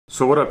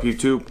So what up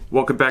YouTube?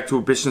 Welcome back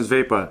to AmbitionZ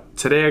VapeR.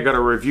 Today I got a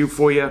review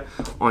for you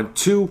on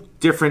two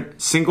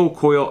different single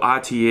coil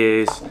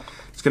RTAs.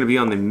 It's going to be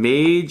on the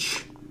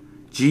Mage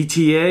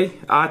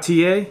GTA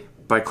RTA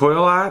by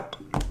CoilArt.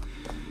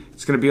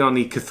 It's going to be on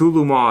the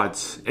Cthulhu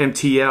mods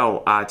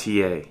MTL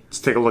RTA. Let's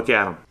take a look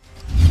at them.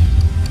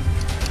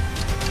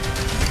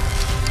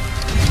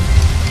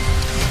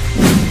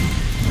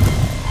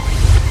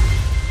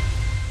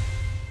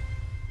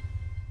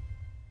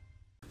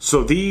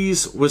 So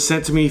this was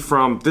sent to me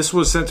from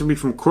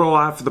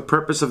CoilArt for the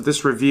purpose of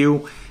this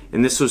review,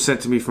 and this was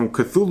sent to me from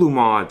Cthulhu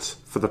mods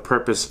for the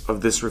purpose of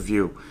this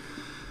review.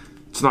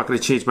 It's not going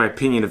to change my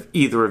opinion of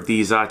either of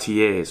these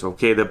RTAs,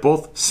 okay? They're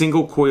both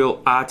single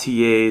coil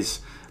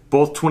RTAs,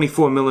 both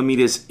 24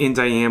 millimeters in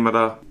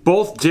diameter,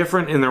 both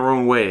different in their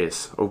own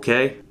ways,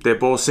 okay? They're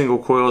both single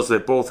coils, they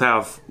both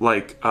have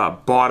like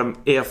bottom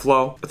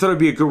airflow. I thought it'd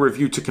be a good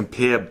review to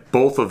compare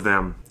both of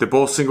them. They're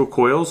both single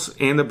coils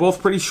and they're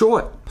both pretty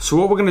short. So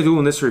what we're gonna do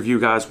in this review,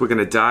 guys, we're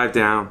gonna dive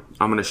down.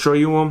 I'm gonna show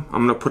you them.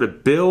 I'm gonna put a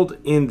build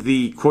in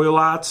the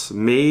CoilArt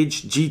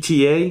Mage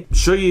GTA,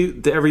 show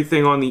you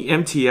everything on the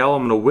MTL.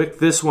 I'm gonna wick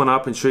this one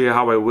up and show you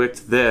how I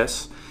wicked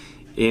this,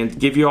 and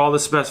give you all the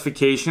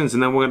specifications,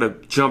 and then we're going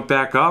to jump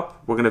back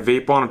up. We're going to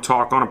vape on and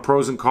talk on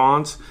pros and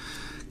cons,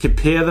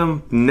 compare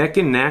them neck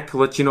and neck,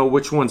 let you know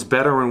which one's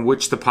better in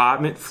which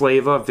department,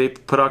 flavor,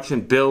 vape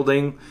production,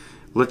 building,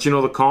 let you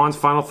know the cons,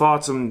 final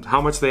thoughts, and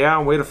how much they are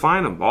and where to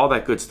find them, all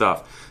that good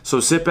stuff. So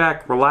sit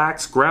back,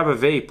 relax, grab a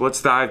vape,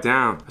 let's dive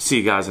down. I'll see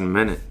you guys in a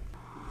minute.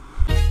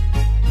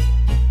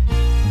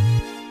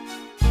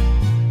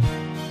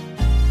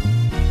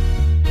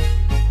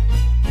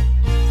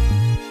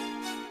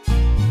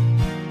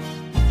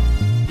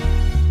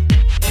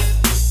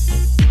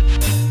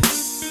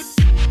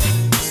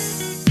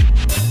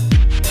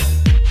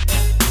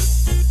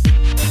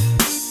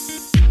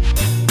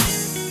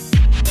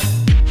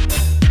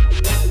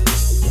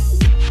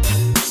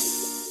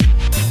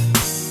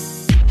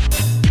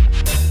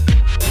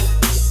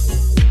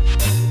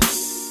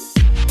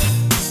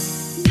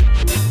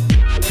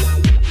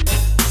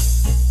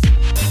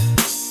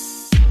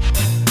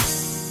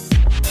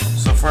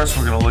 First,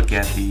 we're going to look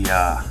at the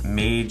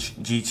Mage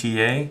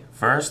GTA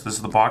first. This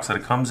is the box that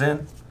it comes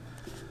in.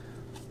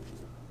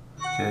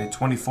 Okay,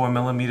 24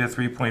 millimeter,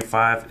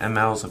 3.5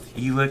 mLs of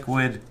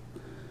e-liquid.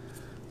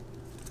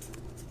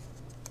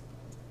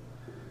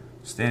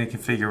 Standard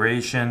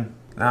configuration.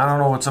 Now, I don't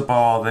know what's up with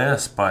all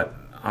this, but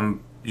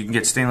you can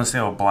get stainless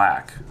steel or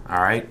black.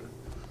 All right,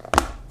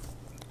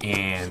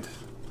 and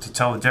to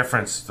tell the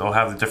difference, they'll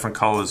have the different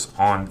colors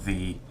on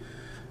the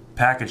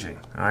packaging.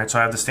 Alright, so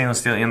I have the stainless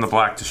steel and the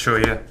black to show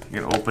you.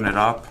 You can open it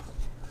up.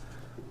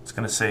 It's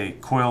going to say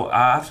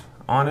CoilArt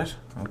on it,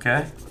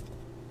 okay?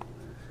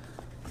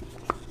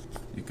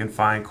 You can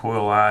find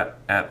CoilArt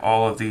at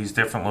all of these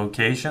different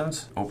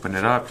locations. Open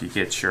it up, you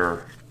get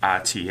your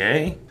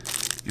RTA.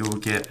 You will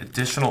get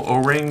additional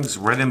O-rings,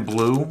 red and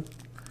blue,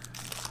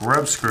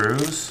 grub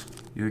screws.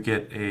 You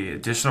get a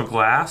additional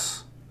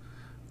glass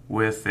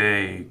with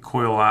a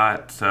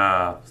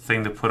CoilArt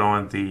thing to put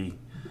on the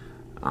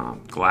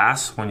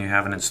glass when you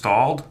have it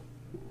installed.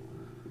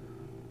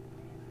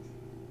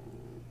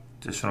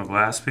 Additional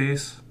glass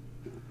piece.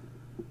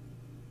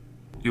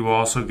 You will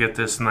also get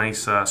this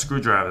nice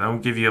screwdriver. They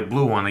don't give you a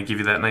blue one, they give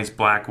you that nice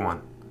black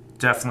one.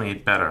 Definitely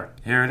better.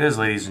 Here it is,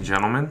 ladies and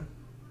gentlemen.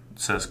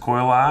 It says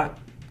CoilArt.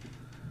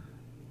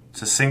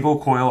 It's a single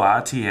coil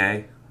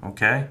RTA,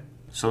 okay?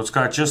 So it's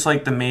got just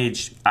like the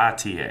Mage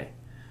RTA.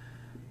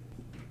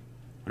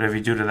 Whatever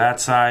you do to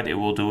that side, it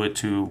will do it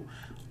to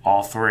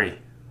all three.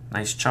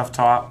 Nice chuff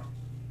top.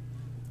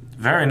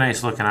 Very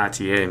nice looking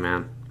RTA,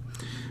 man.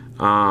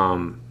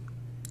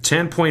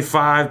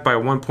 10.5 by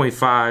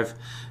 1.5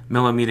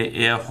 millimeter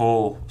air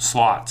hole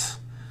slots.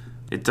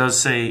 It does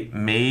say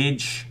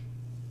Mage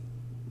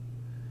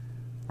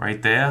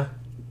right there.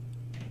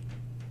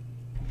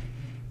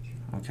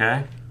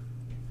 Okay.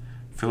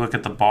 If you look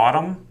at the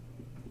bottom,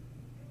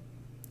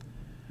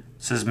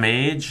 it says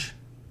Mage,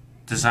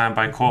 designed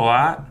by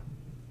CoilArt.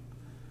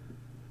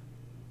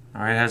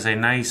 Alright, it has a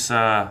nice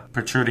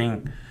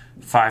protruding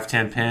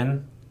 510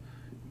 pin.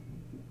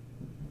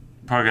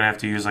 Probably gonna have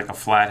to use like a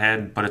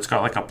flathead, but it's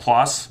got like a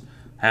plus.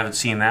 I haven't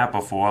seen that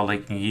before. Like,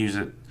 you can use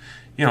it,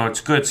 you know,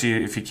 it's good so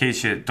if in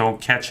case you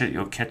don't catch it,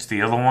 you'll catch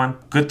the other one.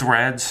 Good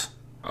threads.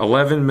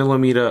 11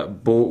 millimeter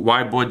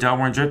wide bore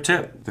Delrin drip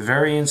tip. The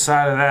very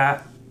inside of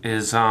that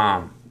is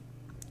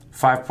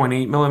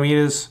 5.8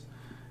 millimeters,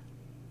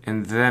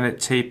 and then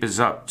it tapers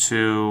up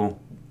to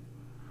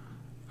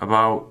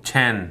about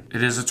 10.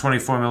 It is a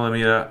 24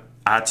 millimeter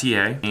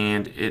RTA,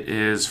 and it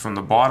is from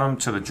the bottom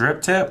to the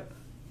drip tip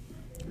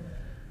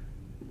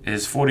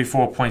is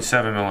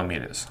 44.7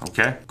 millimeters.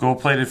 Okay,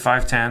 gold plated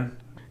 510,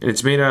 and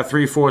it's made out of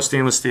 3/4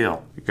 stainless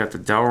steel. You got the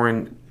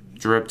Delrin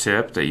drip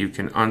tip that you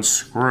can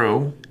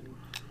unscrew,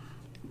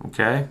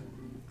 okay,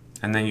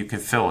 and then you can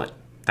fill it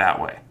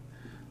that way.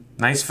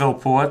 Nice fill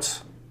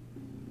ports.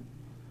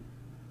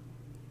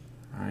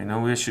 All right,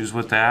 no issues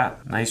with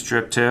that. Nice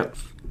drip tip.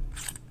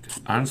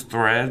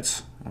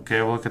 Unthreads.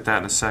 Okay, we'll look at that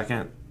in a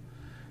second.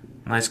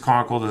 Nice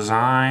conical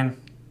design,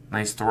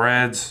 nice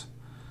threads.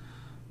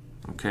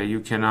 Okay, you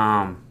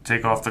can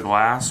take off the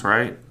glass,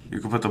 right? You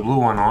can put the blue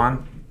one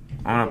on.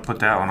 I'm gonna put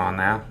that one on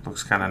there.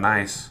 Looks kind of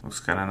nice. Looks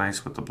kind of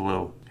nice with the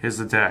blue. Here's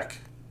the deck.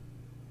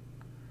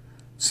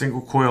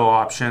 Single coil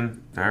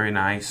option, very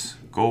nice.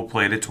 Gold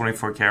plated,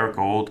 24 karat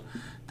gold.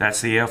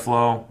 That's the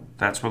airflow.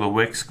 That's where the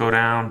wicks go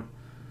down.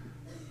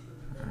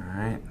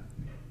 Alright,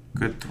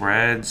 good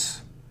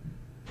threads.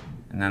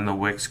 And then the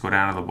wicks go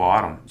down to the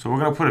bottom. So we're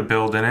gonna put a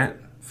build in it.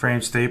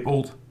 Frame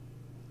stapled,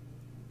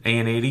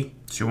 A&80.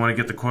 So you wanna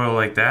get the coil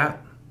like that.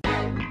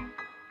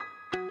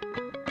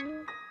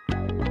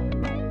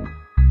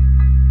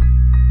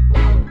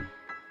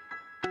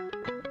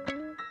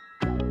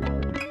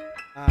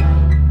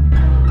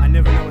 I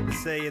never know what to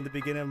say in the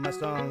beginning of my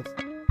songs.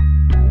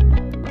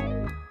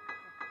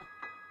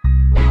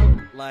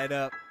 Light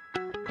up,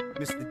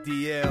 Mr.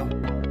 DL,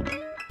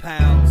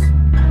 Pounds.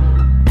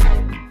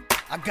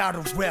 I got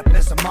a rep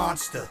as a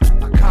monster.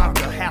 I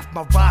conquer half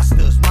my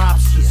roster's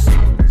mobsters.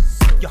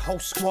 Your whole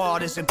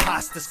squad is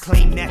imposters.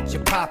 Claim that you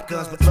pop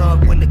guns, but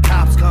love when the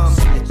cops come.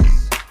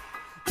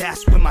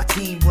 That's when my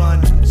team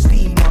run.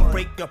 Steam on,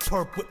 break the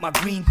perk with my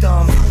green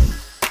thumb.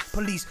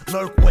 Police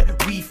lurk where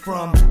we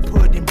from.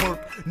 Put in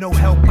work, no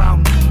help, I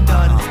don't need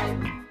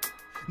none.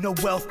 No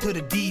wealth till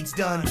the deed's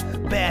done.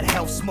 Bad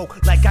health,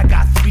 smoke like I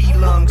got 3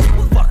 lungs.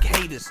 Fuck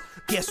haters,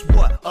 guess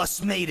what?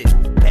 Us made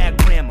it. Bad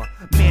grammar,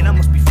 man, I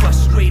must be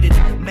frustrated.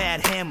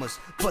 Mad hammers,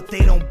 but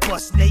they don't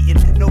bust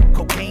Nathan. No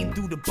cocaine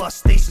through the bus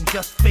station,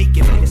 just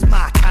faking. It's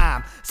my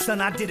time, son,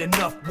 I did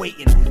enough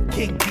waiting.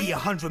 King B,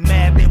 100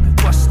 mad men,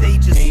 we rush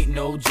stages. Ain't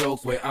no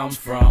joke where I'm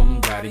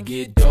from. Gotta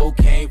get dope,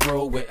 can't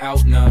roll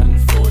without none.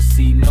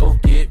 Foresee no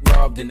get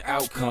robbed and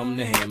out come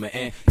the hammer.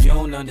 And you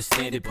don't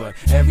understand it, but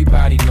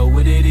everybody know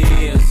what it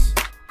is.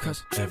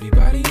 Cause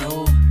everybody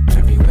know,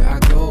 everywhere I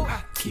go,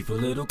 keep a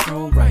little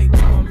chrome right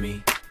on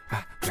me.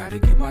 I gotta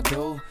get my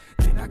dough,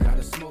 then I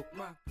gotta smoke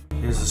my...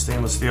 Here's the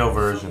stainless steel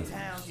version.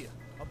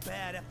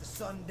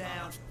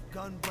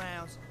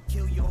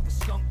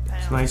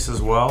 It's nice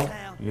as well,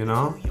 you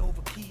know?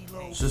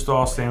 It's just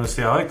all stainless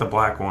steel. I like the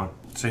black one.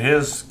 So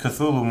here's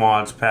Cthulhu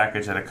mods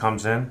package that it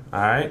comes in,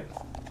 alright?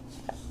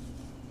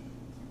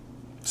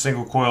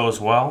 Single coil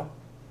as well.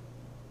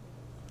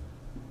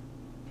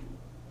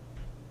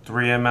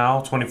 3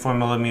 ml, 24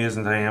 millimeters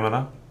in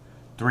diameter.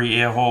 3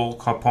 air hole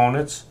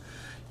components.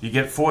 You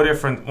get 4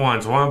 different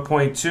ones,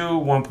 1.2,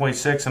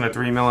 1.6, and a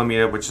 3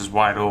 millimeter, which is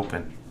wide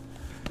open.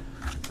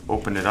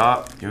 Open it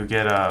up. You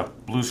get a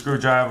blue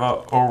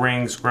screwdriver,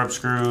 O-rings, grub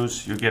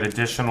screws. You get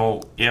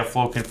additional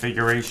airflow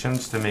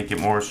configurations to make it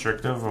more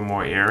restrictive or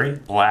more airy.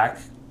 Black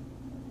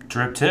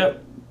drip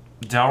tip,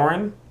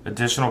 Delrin,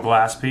 additional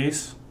glass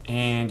piece,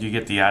 and you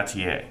get the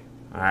RTA.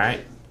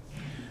 Alright?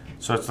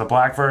 So it's the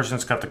black version.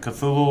 It's got the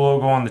Cthulhu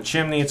logo on the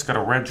chimney. It's got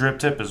a red drip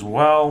tip as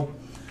well.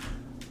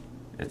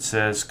 It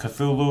says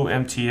Cthulhu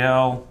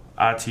MTL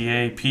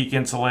RTA peak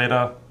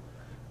insulator.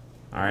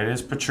 Alright, it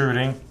is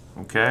protruding.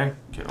 Okay,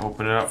 you can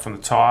open it up from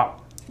the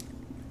top.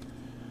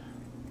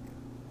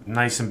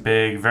 Nice and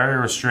big, very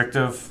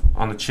restrictive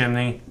on the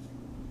chimney.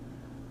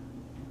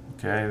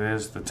 Okay,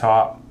 there's the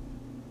top.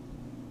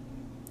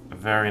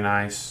 Very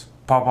nice.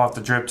 Pop off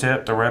the drip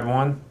tip, the red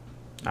one.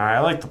 Alright, I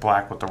like the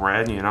black with the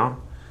red, you know.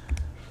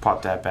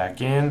 Pop that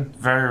back in.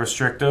 Very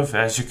restrictive,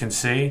 as you can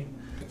see.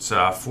 It's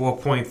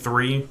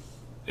 4.3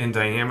 in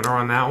diameter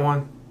on that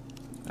one.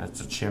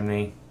 That's a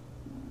chimney.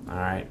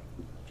 Alright.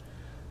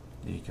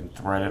 You can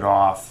thread it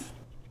off.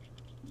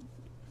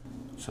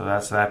 So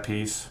that's that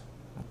piece.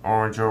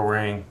 Orange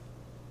O-ring.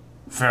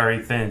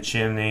 Very thin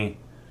chimney.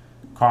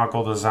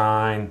 Conical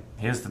design.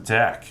 Here's the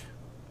deck.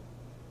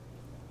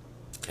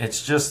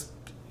 It's just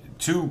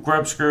 2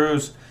 grub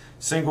screws,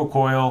 single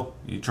coil.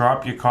 You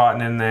drop your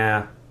cotton in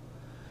there.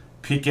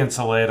 Peak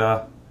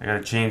insulator. I got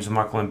a James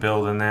Mucklin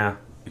build in there.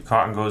 Your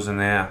cotton goes in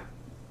there.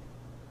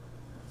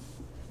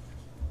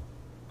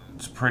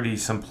 It's pretty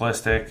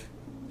simplistic.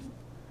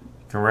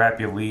 You can wrap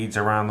your leads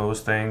around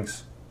those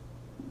things.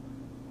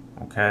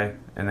 Okay,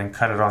 and then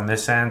cut it on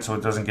this end so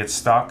it doesn't get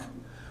stuck.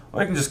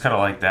 Or you can just cut it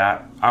like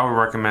that. I would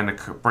recommend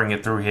to bring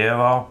it through here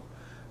though.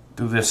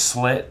 Do this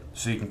slit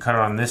so you can cut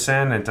it on this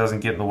end and it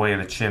doesn't get in the way of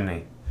the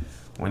chimney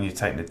when you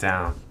tighten it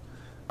down.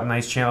 A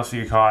nice channel for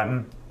your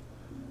cotton.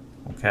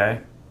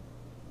 Okay.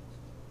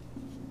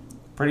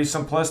 Pretty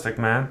simplistic,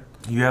 man.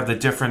 You have the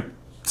different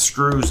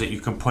screws that you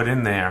can put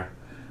in there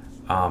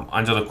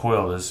under the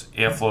coil. There's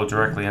airflow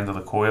directly under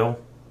the coil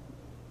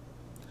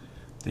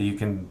that you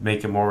can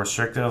make it more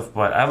restrictive,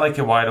 but I like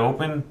it wide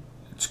open.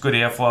 It's good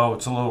airflow.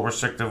 It's a little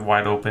restrictive,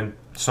 wide open.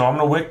 So I'm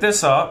gonna wick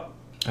this up,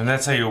 and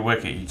that's how you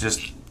wick it. You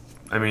just,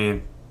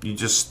 you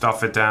just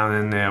stuff it down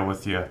in there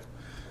with your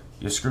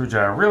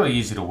screwdriver. Really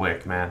easy to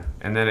wick, man.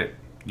 And then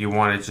you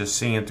want it just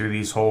seeing through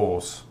these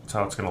holes. That's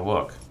how it's gonna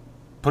look.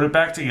 Put it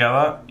back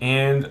together,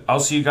 and I'll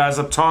see you guys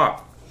up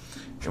top.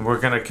 And we're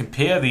gonna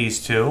compare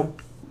these two,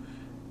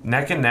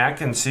 neck and neck,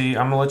 and see.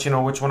 I'm gonna let you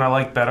know which one I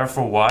like better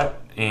for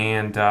what,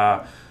 and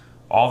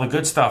all the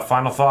good stuff.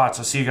 Final thoughts.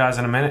 I'll see you guys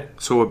in a minute.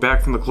 So we're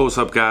back from the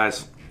close-up,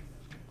 guys.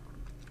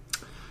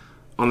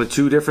 on the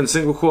two different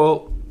single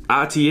coil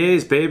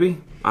RTAs,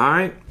 baby.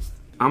 Alright,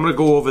 I'm gonna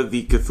go over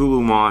the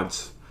Cthulhu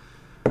mods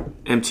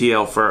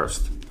MTL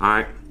first.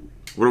 Alright,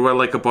 what do I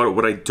like about it,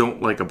 what I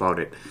don't like about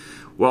it?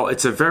 Well,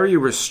 it's a very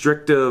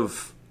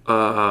restrictive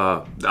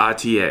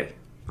RTA.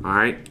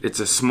 Alright,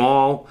 it's a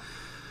small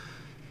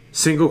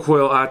single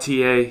coil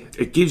RTA.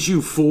 It gives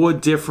you 4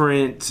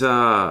 different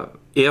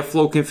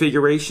airflow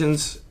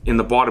configurations. In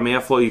the bottom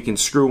airflow, you can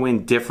screw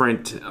in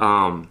different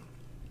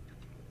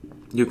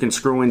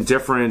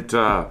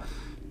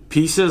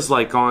pieces,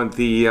 like on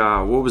the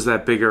what was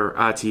that bigger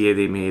RTA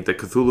they made, the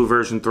Cthulhu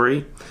version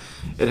 3.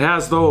 It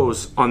has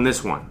those on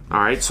this one. All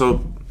right,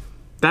 so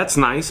that's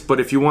nice. But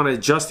if you want to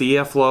adjust the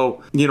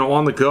airflow, you know,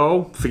 on the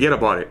go, forget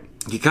about it.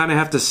 You kind of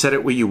have to set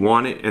it where you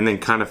want it and then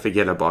kind of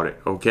forget about it.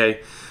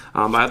 Okay,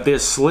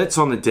 there's slits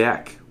on the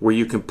deck where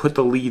you can put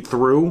the lead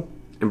through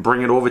and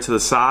bring it over to the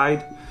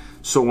side,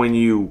 so when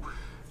you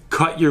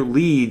cut your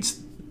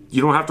leads,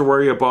 you don't have to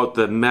worry about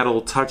the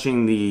metal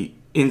touching the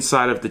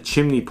inside of the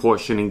chimney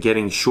portion and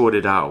getting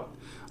shorted out.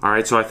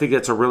 Alright, so I think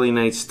that's a really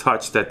nice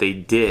touch that they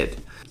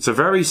did. It's a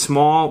very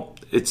small,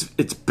 it's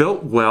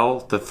built well,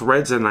 the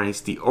threads are nice,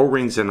 the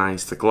O-rings are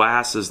nice, the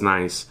glass is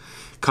nice.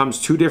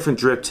 Comes 2 different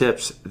drip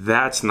tips,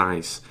 that's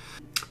nice.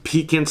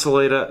 Peak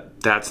insulator,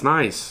 that's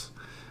nice.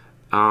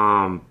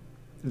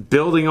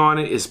 Building on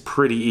it is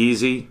pretty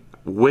easy.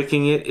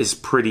 Wicking it is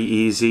pretty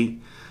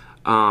easy.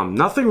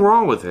 Nothing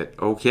wrong with it,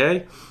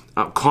 okay?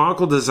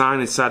 Conical design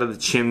inside of the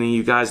chimney.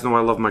 You guys know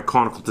I love my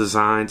conical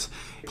designs.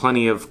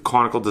 Plenty of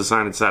conical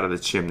design inside of the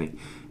chimney.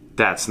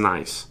 That's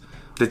nice.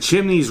 The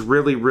chimney is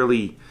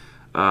really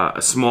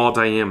a small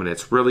diameter.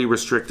 It's really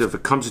restrictive.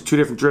 It comes with 2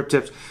 different drip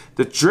tips.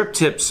 The drip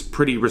tip's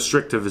pretty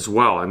restrictive as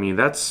well. I mean,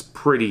 that's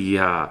pretty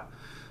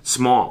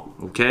small,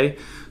 okay?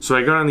 So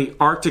I got on the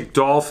Arctic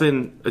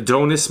Dolphin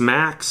Adonis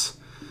Max.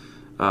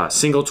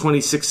 Single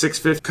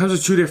 26-650. Comes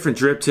with 2 different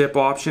drip tip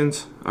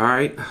options.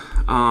 Alright.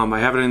 I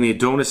have it in the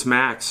Adonis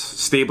Max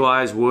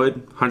stabilized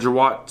wood 100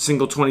 watt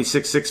single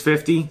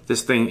 26-650.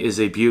 This thing is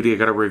a beauty. I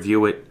gotta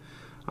review it.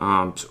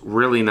 It's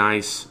really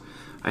nice.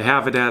 I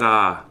have it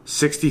at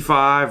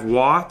 65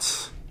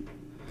 watts.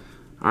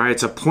 Alright,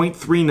 it's a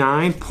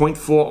 0.39,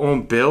 0.4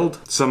 ohm build.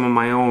 Some of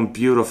my own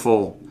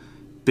beautiful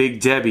Big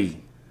Debbie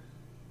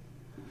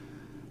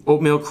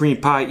oatmeal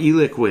cream pie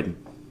e-liquid.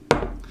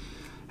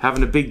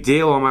 Having a big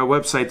deal on my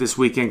website this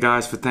weekend,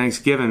 guys, for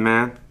Thanksgiving,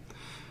 man.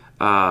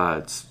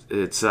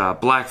 It's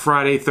Black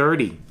Friday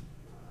 30%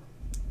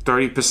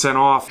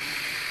 off.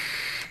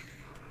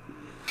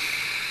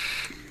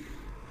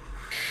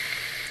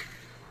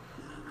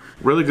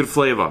 Really good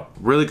flavor,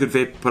 really good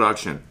vape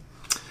production.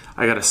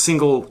 I got a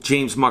single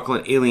James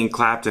Mucklin Alien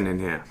Clapton in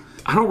here.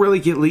 I don't really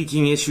get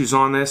leaking issues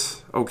on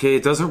this, okay?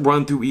 It doesn't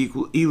run through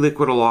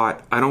e-liquid a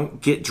lot. I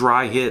don't get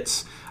dry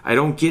hits. I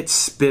don't get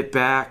spit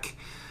back.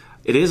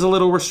 It is a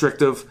little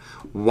restrictive,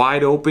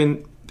 wide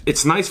open.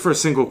 It's nice for a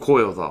single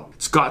coil though.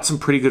 It's got some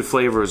pretty good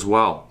flavor as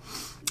well.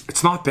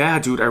 It's not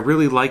bad, dude. I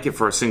really like it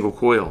for a single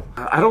coil.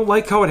 I don't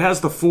like how it has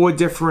the 4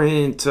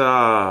 different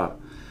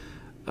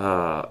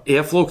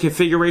airflow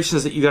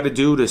configurations that you got to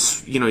do to,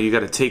 you know, you got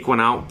to take one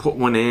out, put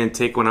one in,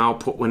 take one out,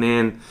 put one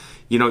in.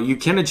 You know, you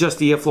can adjust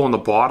the airflow on the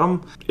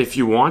bottom if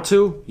you want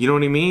to, you know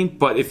what I mean?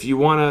 But if you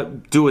want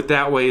to do it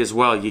that way as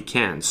well, you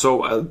can.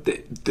 So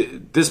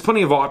there's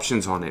plenty of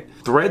options on it.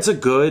 Threads are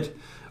good.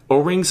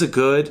 O-rings are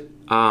good.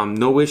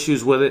 No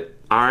issues with it.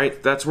 All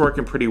right, that's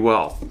working pretty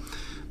well.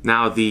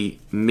 Now the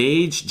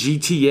Mage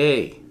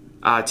GTA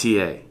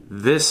RTA.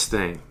 This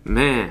thing,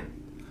 man.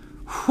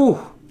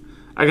 Whew.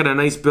 I got a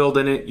nice build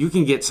in it. You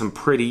can get some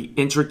pretty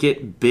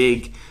intricate,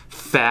 big,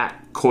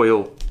 fat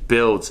coil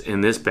builds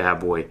in this bad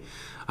boy.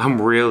 I'm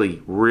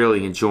really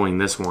enjoying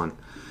this one.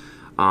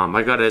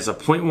 I got it as a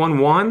 0.11,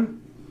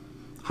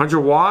 100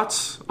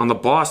 watts on the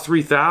Boss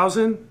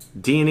 3000,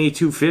 DNA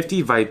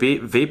 250,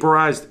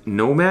 vaporized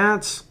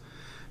Nomads.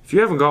 If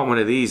you haven't got one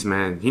of these,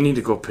 man, you need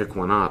to go pick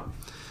one up.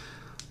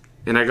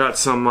 And I got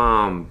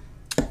some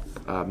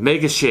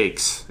Mega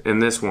Shakes in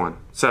this one.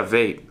 It's that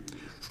vape.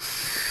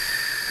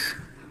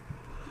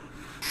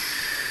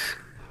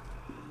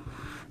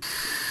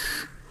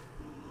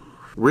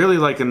 Really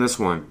liking this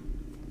one.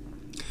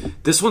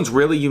 This one's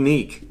really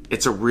unique.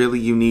 It's a really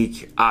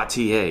unique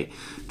RTA.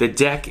 The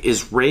deck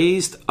is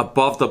raised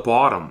above the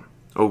bottom,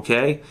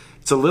 okay?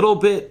 It's a little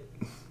bit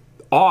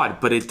odd,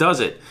 but it does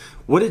it.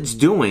 What it's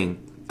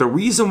doing, the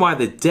reason why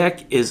the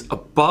deck is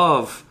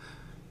above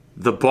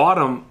the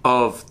bottom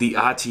of the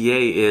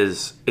RTA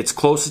is it's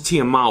closer to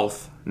your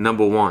mouth,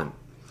 number 1.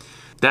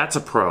 That's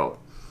a pro.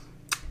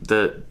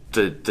 The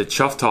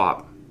chuff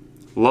top.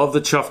 Love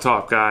the chuff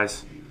top,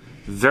 guys.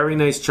 Very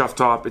nice chuff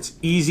top. It's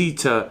easy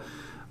to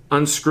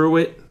unscrew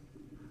it.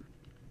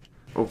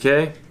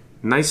 Okay?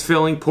 Nice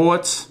filling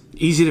ports.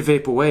 Easy to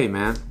vape away,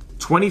 man.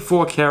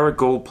 24 karat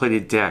gold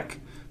plated deck.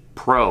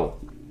 Pro.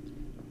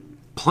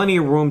 Plenty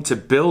of room to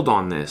build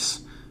on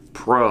this.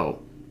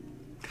 Pro.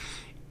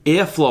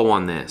 Airflow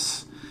on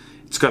this.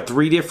 It's got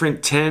 3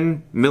 different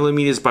 10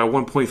 millimeters by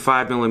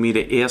 1.5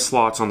 millimeter air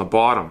slots on the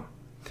bottom.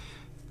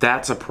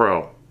 That's a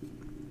pro.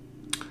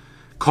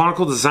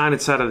 Conical design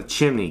inside of the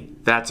chimney,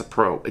 that's a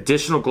pro.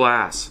 Additional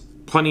glass,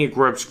 plenty of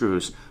grub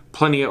screws,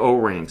 plenty of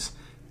O-rings,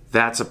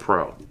 that's a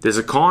pro. There's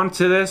a con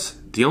to this.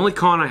 The only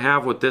con I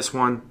have with this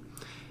one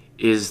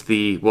is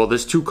well,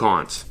 there's two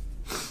cons.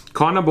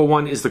 Con number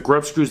one is the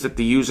grub screws that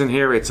they use in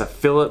here. It's a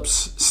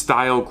Phillips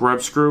style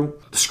grub screw.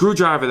 The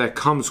screwdriver that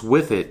comes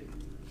with it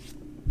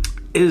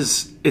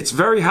it's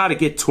very hard to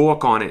get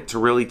torque on it to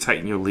really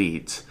tighten your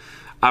leads.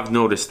 I've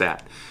noticed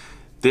that.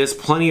 There's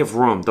plenty of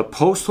room. The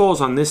post holes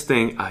on this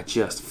thing are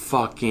just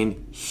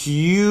fucking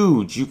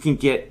huge. You can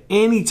get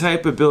any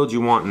type of build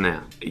you want in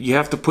there. You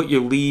have to put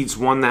your leads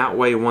one that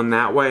way,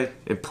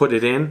 and put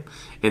it in,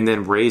 and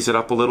then raise it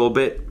up a little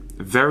bit.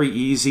 Very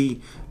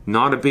easy,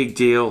 not a big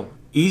deal.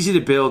 Easy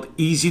to build,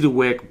 easy to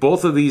wick.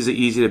 Both of these are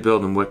easy to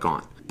build and wick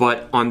on.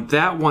 But on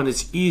that one,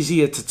 it's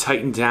easier to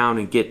tighten down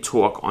and get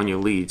torque on your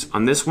leads.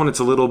 On this one, it's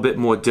a little bit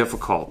more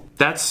difficult.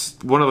 That's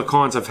one of the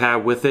cons I've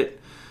had with it.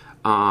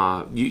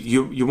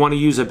 You want to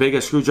use a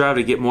bigger screwdriver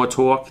to get more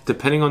torque.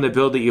 Depending on the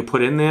build that you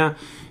put in there,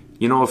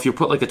 you know, if you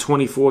put like a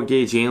 24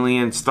 gauge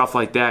alien, stuff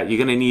like that, you're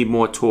going to need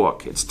more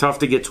torque. It's tough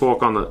to get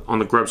torque on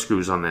the grub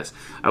screws on this.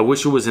 I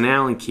wish it was an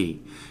Allen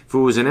key. If it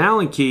was an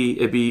Allen key,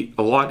 it'd be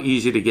a lot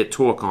easier to get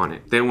torque on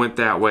it. They went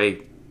that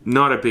way.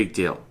 Not a big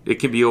deal. It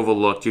can be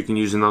overlooked. You can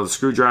use another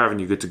screwdriver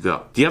and you're good to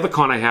go. The other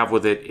con I have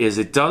with it is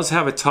it does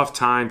have a tough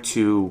time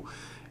to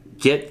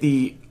get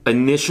the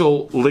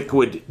initial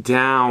liquid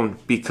down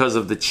because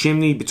of the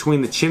chimney.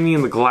 Between the chimney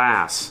and the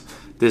glass,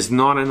 there's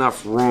not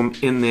enough room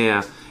in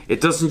there. It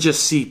doesn't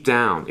just seep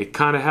down. It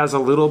kind of has a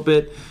little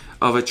bit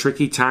of a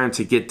tricky time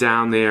to get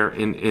down there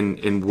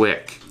and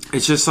wick.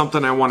 It's just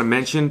something I want to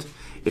mention.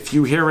 If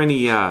you hear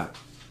any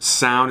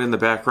sound in the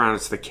background,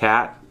 it's the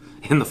cat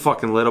in the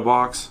fucking litter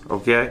box,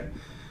 okay?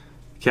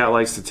 Cat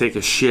likes to take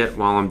a shit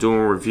while I'm doing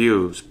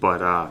reviews,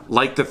 but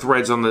like the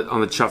threads on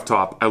the chuff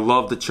top. I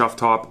love the chuff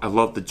top. I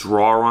love the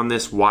drawer on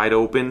this, wide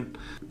open.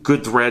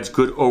 Good threads,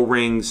 good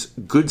O-rings,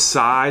 good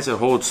size. It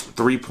holds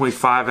 3.5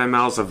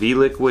 mLs of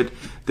e-liquid.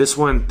 This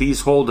one,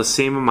 these hold the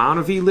same amount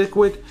of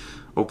e-liquid,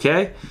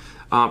 okay?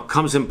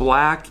 Comes in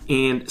black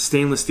and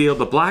stainless steel.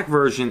 The black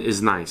version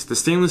is nice. The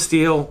stainless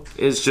steel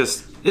is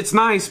just, it's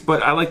nice,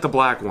 but I like the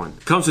black one.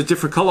 Comes with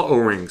different color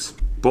O-rings.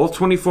 Both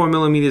 24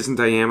 millimeters in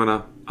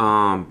diameter.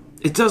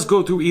 It does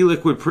go through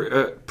e-liquid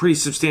pretty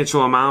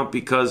substantial amount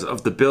because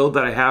of the build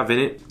that I have in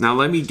it. Now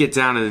let me get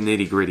down to the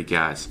nitty gritty,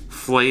 guys.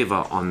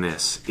 Flavor on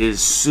this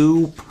is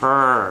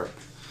superb.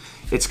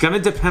 It's gonna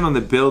depend on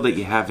the build that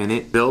you have in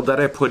it. Build that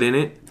I put in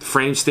it,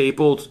 frame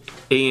stapled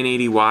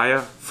AN80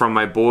 wire from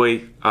my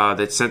boy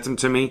that sent them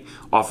to me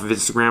off of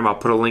Instagram. I'll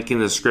put a link in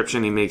the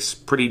description. He makes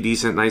pretty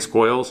decent, nice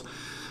coils.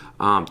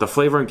 The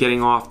flavor I'm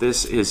getting off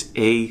this is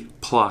A++.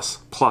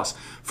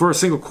 For a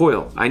single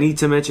coil, I need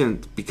to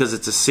mention, because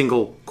it's a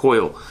single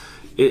coil,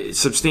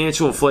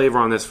 substantial flavor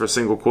on this for a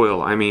single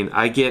coil. I mean,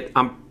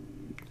 I'm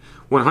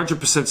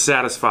 100%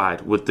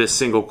 satisfied with this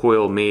single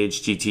coil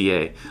Mage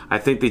GTA. I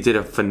think they did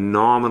a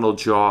phenomenal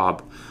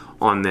job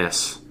on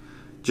this.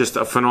 Just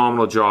a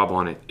phenomenal job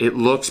on it. It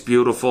looks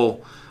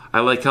beautiful. I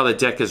like how the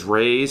deck is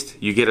raised.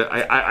 You get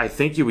I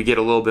think you would get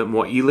a little bit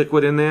more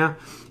e-liquid in there.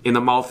 In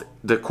the mouth,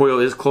 the coil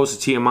is closer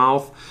to your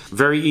mouth.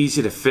 Very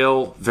easy to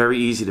fill, very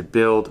easy to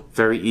build,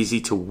 very easy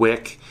to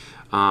wick.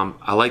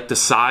 I like the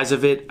size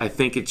of it. I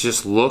think it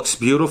just looks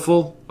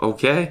beautiful,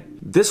 okay?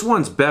 This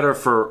one's better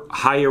for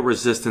higher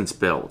resistance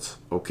builds,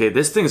 okay?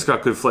 This thing's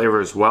got good flavor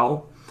as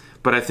well,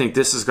 but I think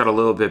this has got a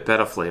little bit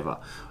better flavor.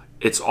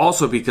 It's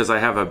also because I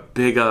have a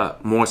bigger,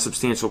 more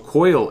substantial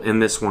coil in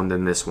this one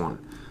than this one,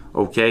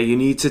 okay? You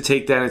need to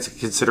take that into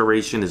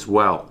consideration as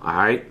well, all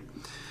right?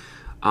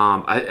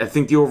 I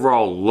think the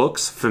overall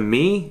looks, for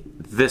me,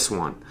 this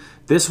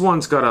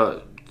one's got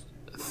a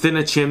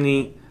thinner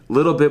chimney,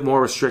 little bit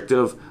more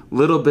restrictive,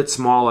 little bit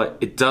smaller.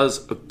 It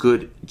does a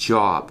good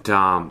job.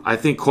 I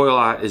think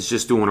CoilArt is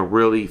just doing a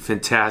really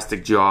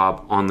fantastic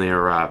job on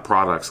their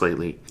products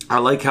lately. I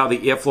like how the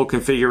airflow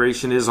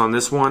configuration is on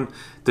this one.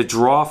 The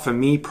draw, for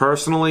me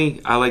personally,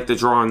 I like the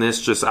draw on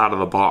this just out of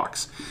the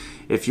box.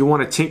 If you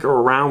want to tinker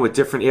around with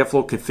different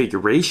airflow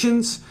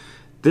configurations,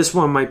 this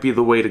one might be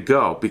the way to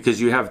go, because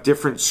you have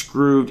different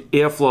screwed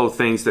airflow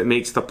things that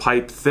makes the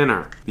pipe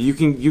thinner. You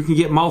can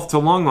get mouth to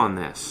lung on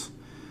this.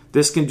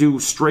 This can do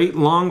straight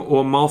lung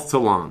or mouth to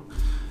lung.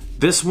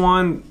 This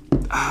one,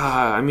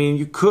 I mean,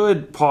 you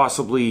could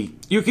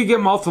get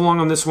mouth to lung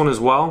on this one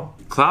as well.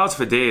 Clouds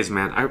for days,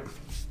 man.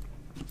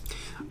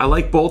 I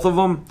like both of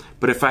them,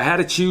 but if I had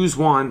to choose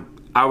one,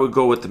 I would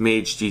go with the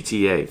Mage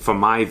GTA for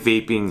my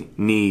vaping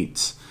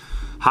needs.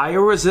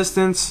 Higher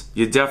resistance,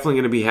 you're definitely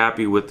going to be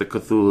happy with the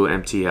Cthulhu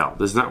MTL.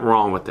 There's nothing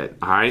wrong with it,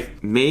 all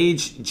right?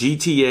 Mage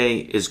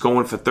GTA is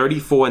going for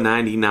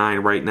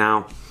 $34.99 right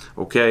now,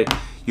 okay?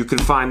 You can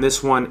find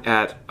this one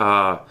at,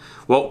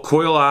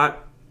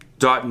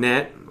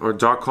 CoilArt.net or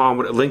 .com,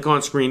 with a link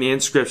on screen and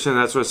description.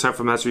 That's where it's sent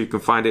from. That's where you can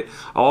find it.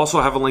 I'll also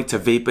have a link to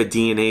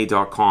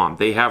VaporDNA.com.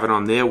 They have it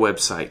on their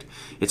website.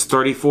 It's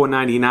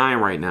 $34.99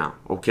 right now,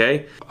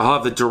 okay? I'll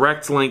have the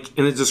direct link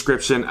in the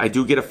description. I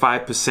do get a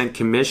 5%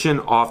 commission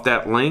off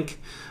that link.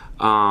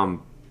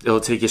 It'll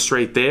take you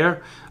straight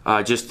there,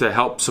 just to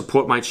help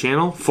support my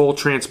channel. Full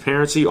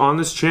transparency on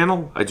this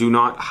channel. I do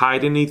not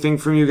hide anything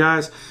from you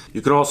guys.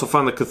 You can also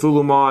find the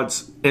Cthulhu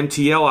Mods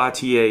MTL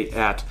RTA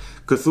at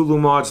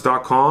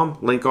CthulhuMods.com.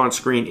 Link on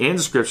screen and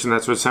description.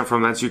 That's where it's sent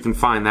from. That's you can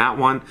find that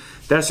one.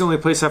 That's the only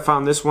place I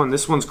found this one.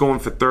 This one's going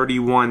for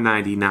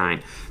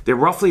 $31.99. They're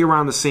roughly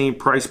around the same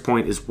price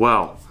point as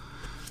well.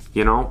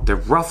 You know, they're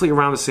roughly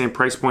around the same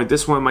price point.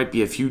 This one might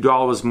be a few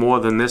dollars more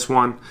than this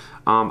one.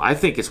 I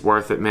think it's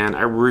worth it, man.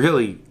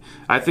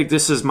 I think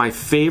this is my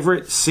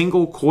favorite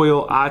single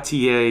coil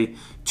RTA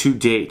to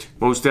date.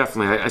 Most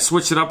definitely. I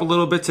switched it up a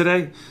little bit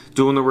today,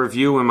 doing the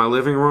review in my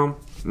living room.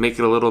 Make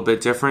it a little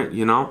bit different,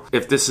 you know.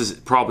 If this is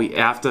probably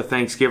after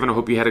Thanksgiving, I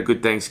hope you had a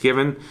good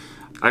Thanksgiving.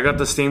 I got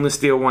the stainless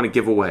steel one to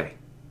give away,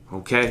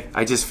 okay?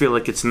 I just feel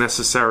like it's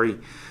necessary.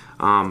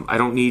 I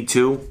don't need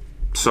to,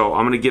 so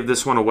I'm going to give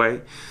this one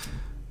away.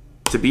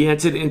 To be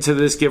entered into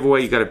this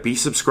giveaway, you got to be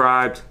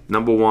subscribed,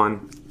 number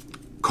one.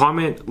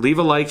 Comment, leave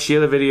a like,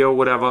 share the video,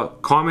 whatever.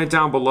 Comment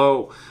down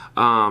below,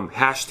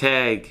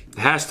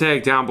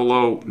 hashtag down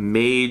below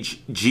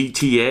Mage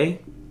GTA,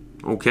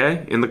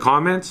 okay, in the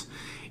comments.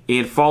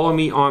 And follow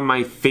me on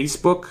my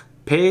Facebook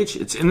page.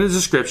 It's in the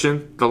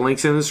description. The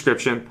link's in the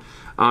description.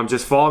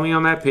 Just follow me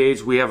on that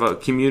page. We have a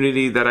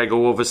community that I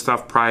go over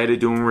stuff prior to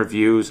doing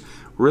reviews.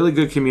 Really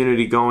good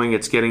community going.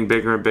 It's getting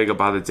bigger and bigger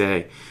by the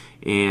day.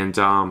 And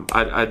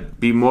I'd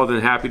be more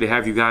than happy to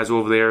have you guys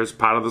over there as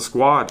part of the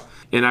squad.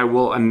 And I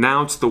will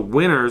announce the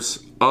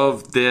winners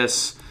of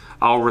this.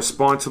 I'll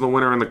respond to the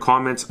winner in the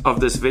comments of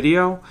this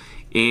video.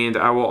 And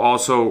I will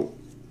also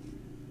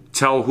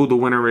tell who the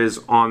winner is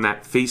on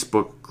that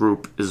Facebook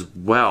group as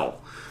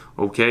well.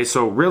 Okay,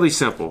 so really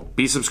simple.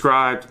 Be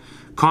subscribed.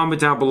 Comment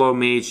down below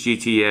Mage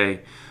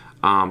GTA.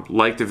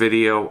 Like the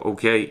video,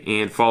 okay,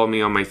 and follow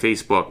me on my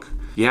Facebook.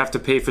 You have to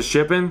pay for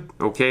shipping,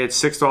 okay? It's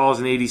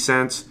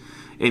 $6.80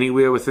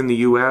 anywhere within the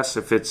US.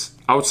 If it's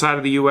outside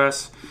of the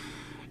US,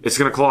 it's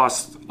gonna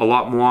cost a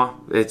lot more.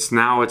 It's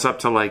up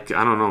to like,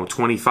 I don't know,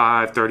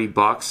 25, 30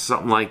 bucks,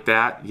 something like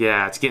that.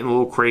 Yeah, it's getting a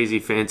little crazy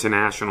for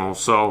international.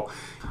 So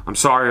I'm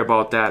sorry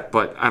about that,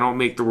 but I don't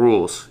make the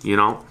rules, you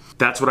know?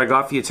 That's what I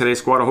got for you today,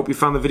 squad. I hope you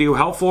found the video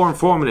helpful or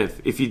informative.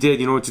 If you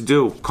did, you know what to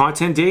do.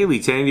 Content daily,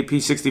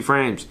 1080p, 60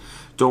 frames.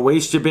 Don't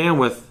waste your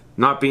bandwidth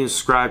not being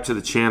subscribed to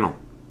the channel.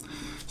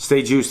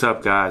 Stay juiced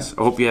up, guys.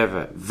 I hope you have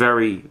a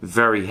very,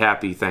 very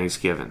happy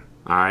Thanksgiving.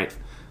 All right?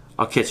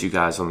 I'll catch you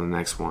guys on the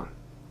next one.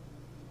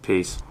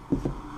 Peace.